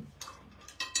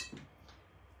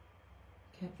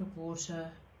 Capital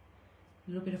water.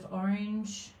 A little bit of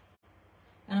orange.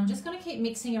 And I'm just going to keep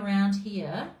mixing around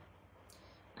here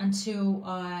until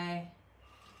I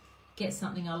get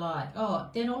something I like. Oh,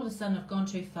 then all of a sudden I've gone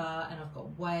too far and I've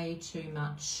got way too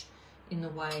much in the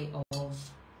way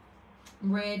of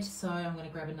red. So I'm going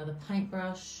to grab another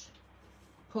paintbrush,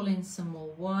 pull in some more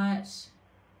white,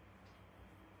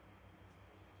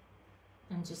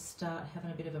 and just start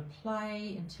having a bit of a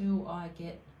play until I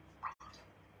get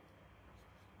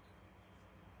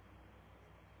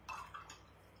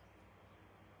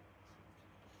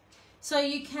So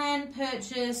you can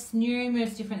purchase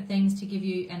numerous different things to give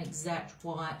you an exact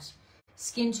white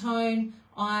skin tone.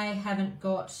 I haven't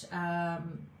got, I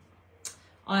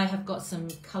have got some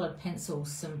coloured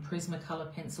pencils, some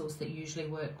Prismacolor pencils that usually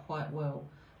work quite well.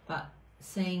 But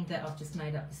seeing that I've just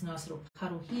made up this nice little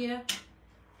puddle here,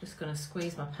 just going to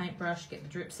squeeze my paintbrush, get the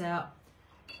drips out.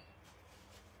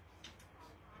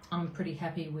 I'm pretty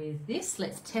happy with this.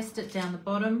 Let's test it down the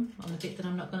bottom on the bit that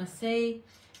I'm not going to see.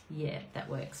 Yeah, that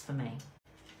works for me.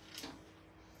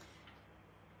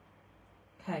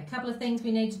 Okay, a couple of things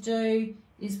we need to do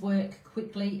is work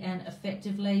quickly and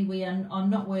effectively. I'm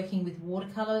not working with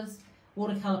watercolor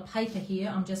paper here.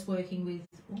 I'm just working with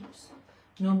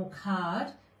normal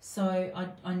card. So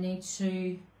I need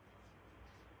to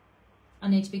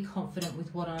be confident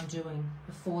with what I'm doing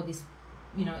before this,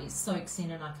 it soaks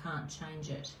in and I can't change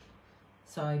it.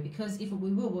 So because if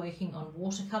we were working on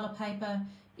watercolor paper,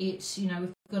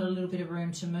 we've got a little bit of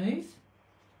room to move.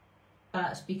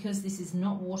 But because this is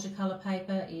not watercolor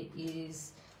paper, it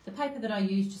is the paper that I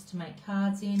use just to make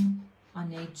cards in, I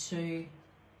need to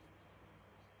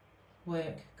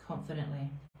work confidently.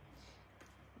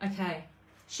 Okay,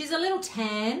 she's a little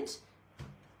tanned,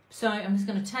 so I'm just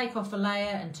going to take off a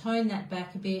layer and tone that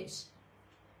back a bit.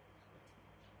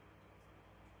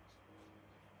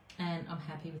 And I'm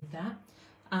happy with that.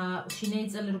 She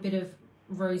needs a little bit of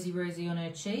rosy on her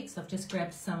cheeks. I've just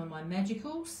grabbed some of my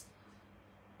Magicals,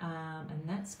 and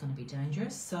that's going to be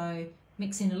dangerous. So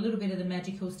mix in a little bit of the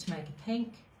Magicals to make a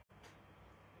pink.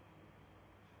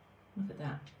 Look at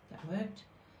that, that worked.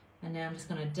 And now I'm just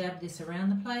going to dab this around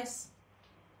the place.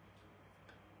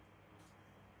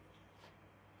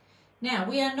 Now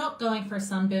we are not going for a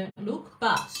sunburnt look,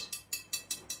 but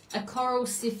a coral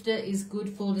sifter is good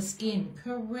for the skin.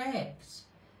 Correct.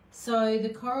 So the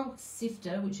coral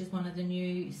sifter, which is one of the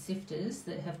new sifters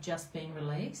that have just been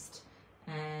released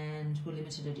and were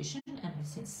limited edition and have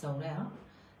since sold out,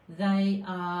 they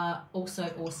are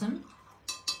also awesome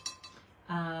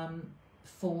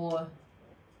for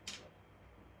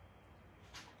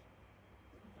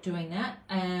doing that.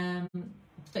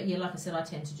 But yeah, like I said, I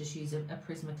tend to just use a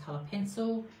Prismacolor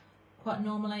pencil quite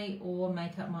normally, or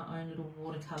make up my own little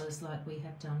watercolors like we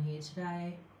have done here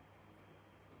today.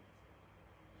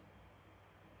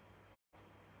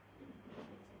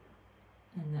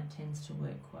 And that tends to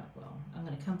work quite well. I'm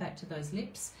going to come back to those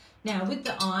lips. Now with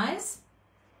the eyes,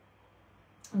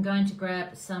 I'm going to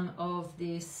grab some of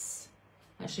this.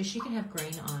 Actually, she can have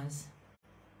green eyes.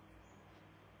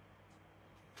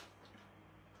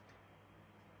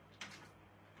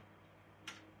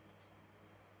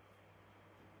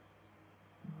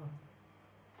 Oh.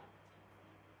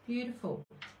 Beautiful.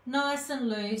 Nice and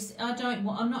loose.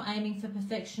 I'm not aiming for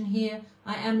perfection here.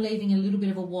 I am leaving a little bit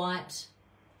of a white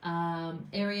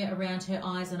area around her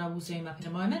eyes, and I will zoom up in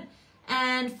a moment.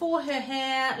 And for her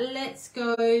hair, let's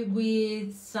go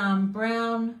with some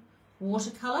brown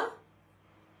watercolor,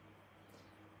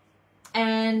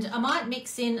 and I might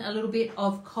mix in a little bit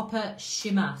of copper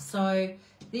shimmer. So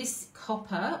this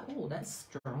copper, oh, that's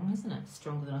strong, isn't it?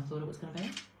 Stronger than I thought it was going to be.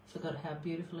 Forgot how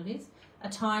beautiful it is. A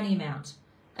tiny amount,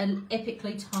 an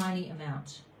epically tiny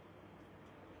amount.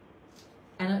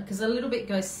 And because a little bit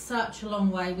goes such a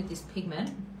long way with this pigment.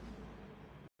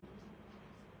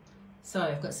 So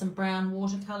I've got some brown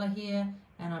watercolor here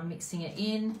and I'm mixing it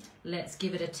in. Let's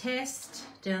give it a test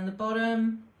down the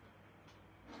bottom.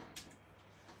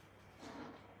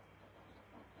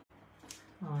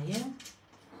 Oh yeah.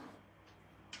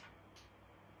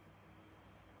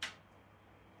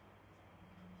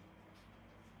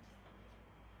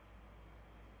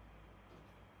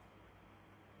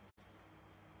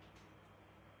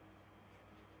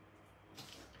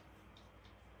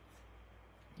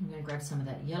 I'm going to grab some of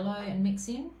that yellow and mix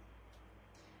in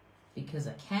because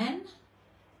I can.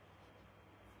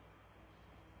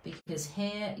 Because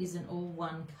hair isn't all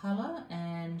one colour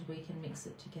and we can mix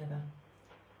it together.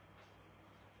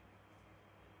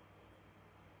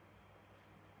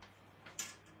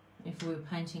 If we were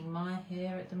painting my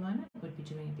hair at the moment, we'd be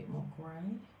doing a bit more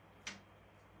grey.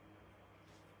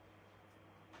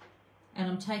 And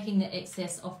I'm taking the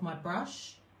excess off my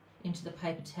brush into the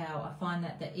paper towel. I find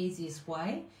that the easiest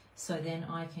way, so then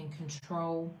I can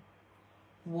control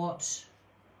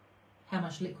how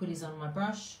much liquid is on my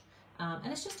brush.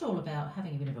 And it's just all about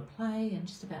having a bit of a play and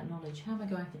just about knowledge. How am I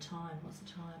going for time? What's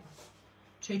the time?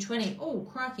 2:20. Oh,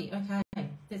 crikey. Okay,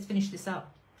 let's finish this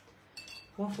up.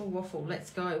 Waffle, waffle.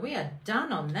 Let's go. We are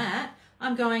done on that.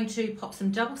 I'm going to pop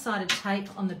some double-sided tape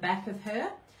on the back of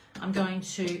her. I'm going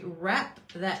to wrap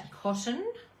that cotton.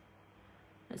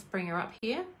 Let's bring her up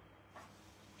here.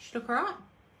 Should look all right.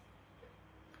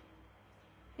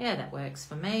 Yeah, that works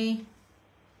for me.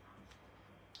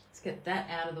 Let's get that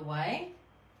out of the way.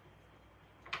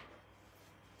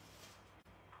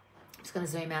 Just going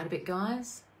to zoom out a bit,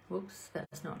 guys. Whoops,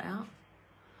 that's not out.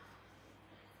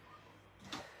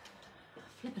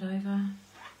 Flip it over.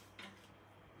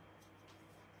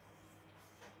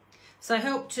 So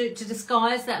help to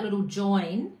disguise that little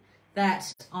join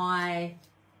that I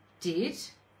did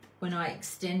when I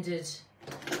extended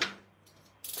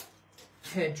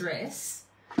her dress.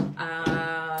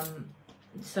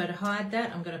 So to hide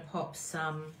that, I'm going to pop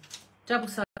some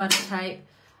double-sided tape.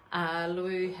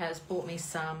 Lou has bought me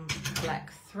some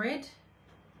black thread.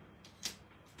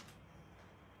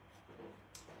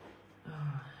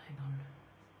 Oh, hang on.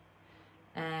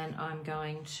 And I'm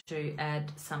going to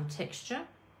add some texture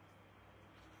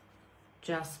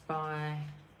just by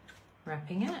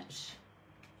wrapping it.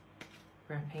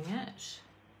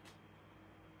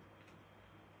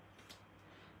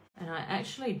 And I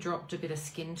actually dropped a bit of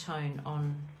skin tone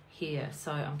on here,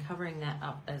 so I'm covering that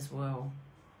up as well.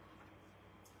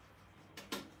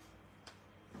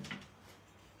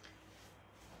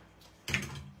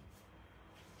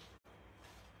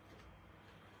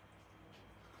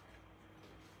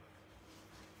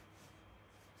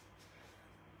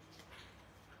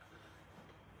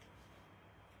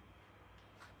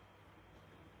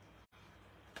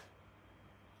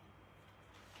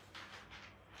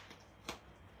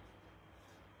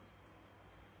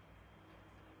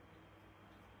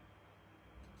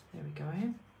 There we go.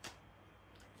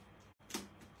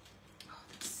 Oh,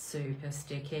 super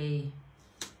sticky,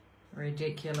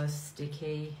 ridiculous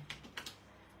sticky.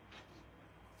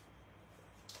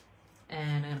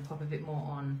 And I'm going to pop a bit more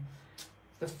on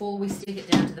before we stick it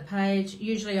down to the page.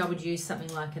 Usually I would use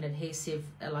something like an adhesive,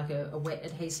 like a wet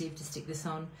adhesive to stick this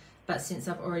on. But since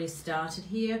I've already started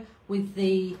here with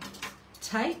the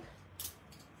tape,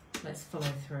 let's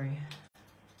follow through.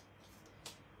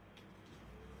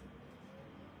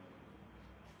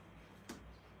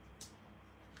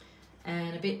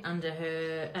 And a bit under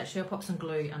her, actually I'll pop some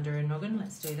glue under her noggin,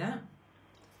 let's do that.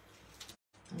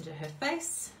 Under her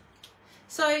face.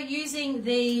 So using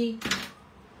the,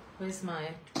 where's my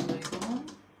glue gone?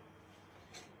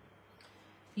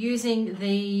 Using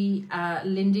the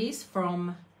Lindy's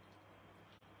from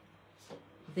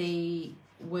the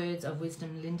Words of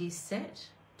Wisdom Lindy set,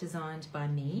 designed by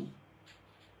me.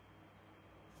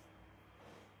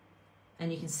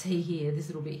 And you can see here, this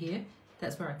little bit here,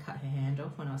 that's where I cut her hand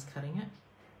off when I was cutting it.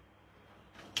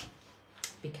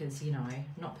 Because, you know,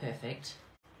 not perfect.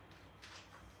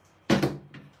 Peel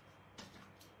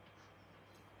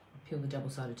the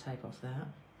double-sided tape off that.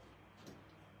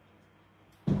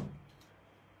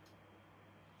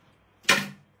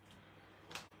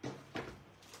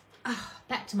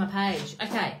 Back to my page.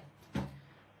 Okay.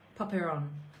 Pop her on.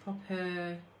 Pop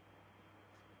her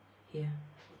here.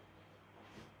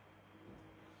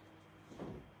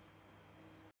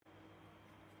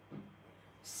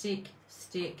 Stick,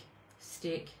 stick,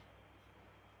 stick.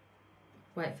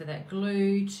 Wait for that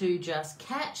glue to just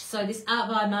catch. So this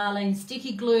Art by Marlene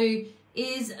sticky glue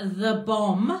is the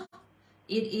bomb.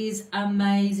 It is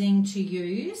amazing to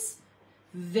use.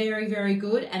 Very, very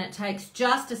good. And it takes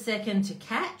just a second to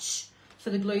catch, for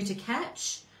the glue to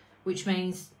catch, which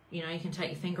means, you know, you can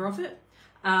take your finger off it.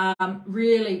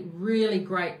 Really, really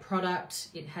great product.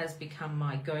 It has become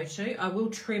my go-to. I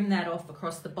will trim that off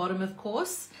across the bottom, of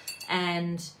course.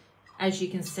 And as you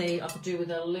can see, I could do with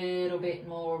a little bit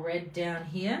more red down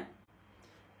here.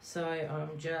 So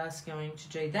I'm just going to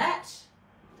do that.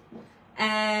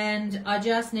 And I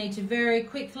just need to very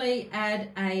quickly add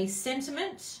a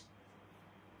sentiment.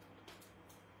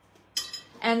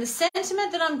 And the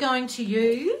sentiment that I'm going to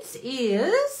use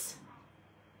is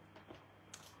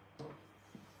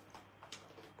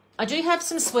I do have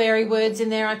some sweary words in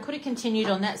there. I could have continued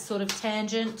on that sort of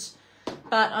tangent,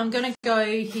 but I'm going to go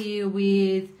here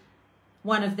with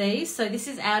one of these. So this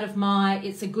is out of my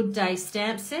It's a Good Day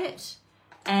stamp set,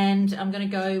 and I'm going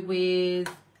to go with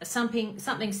something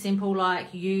simple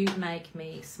like You Make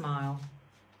Me Smile.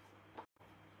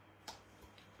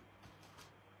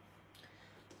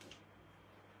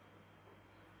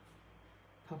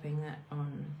 Popping that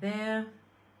on there.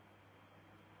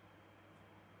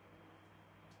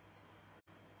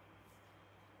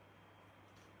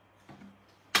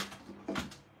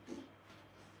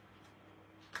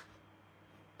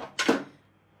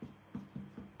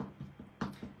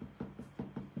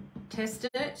 Test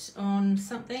it on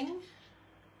something.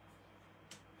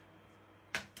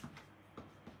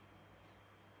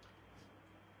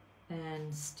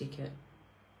 And stick it.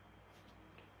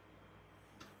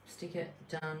 Stick it,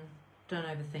 done. Don't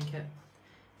overthink it.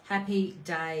 Happy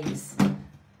days.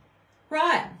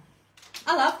 Right,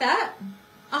 I love that.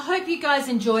 I hope you guys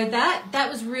enjoyed that. That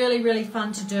was really, really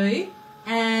fun to do.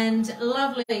 And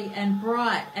lovely and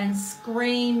bright and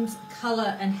screams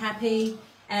colour and happy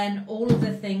and all of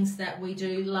the things that we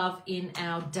do love in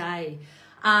our day.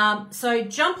 So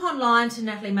jump online to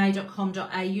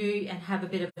nataliemay.com.au and have a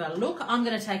bit of a look. I'm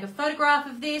going to take a photograph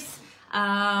of this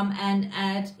and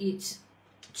add it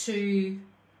to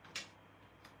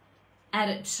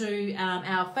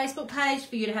our Facebook page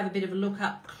for you to have a bit of a look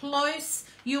up close.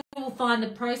 You will find the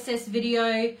process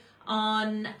video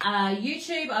on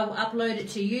YouTube. I will upload it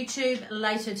to YouTube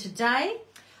later today.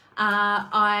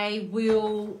 I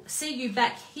will see you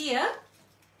back here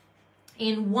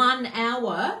in 1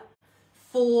 hour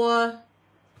for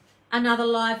another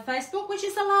live Facebook, which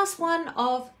is the last one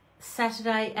of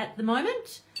Saturday at the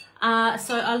moment.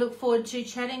 So I look forward to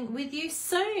chatting with you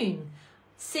soon.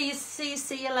 See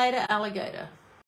you later, alligator.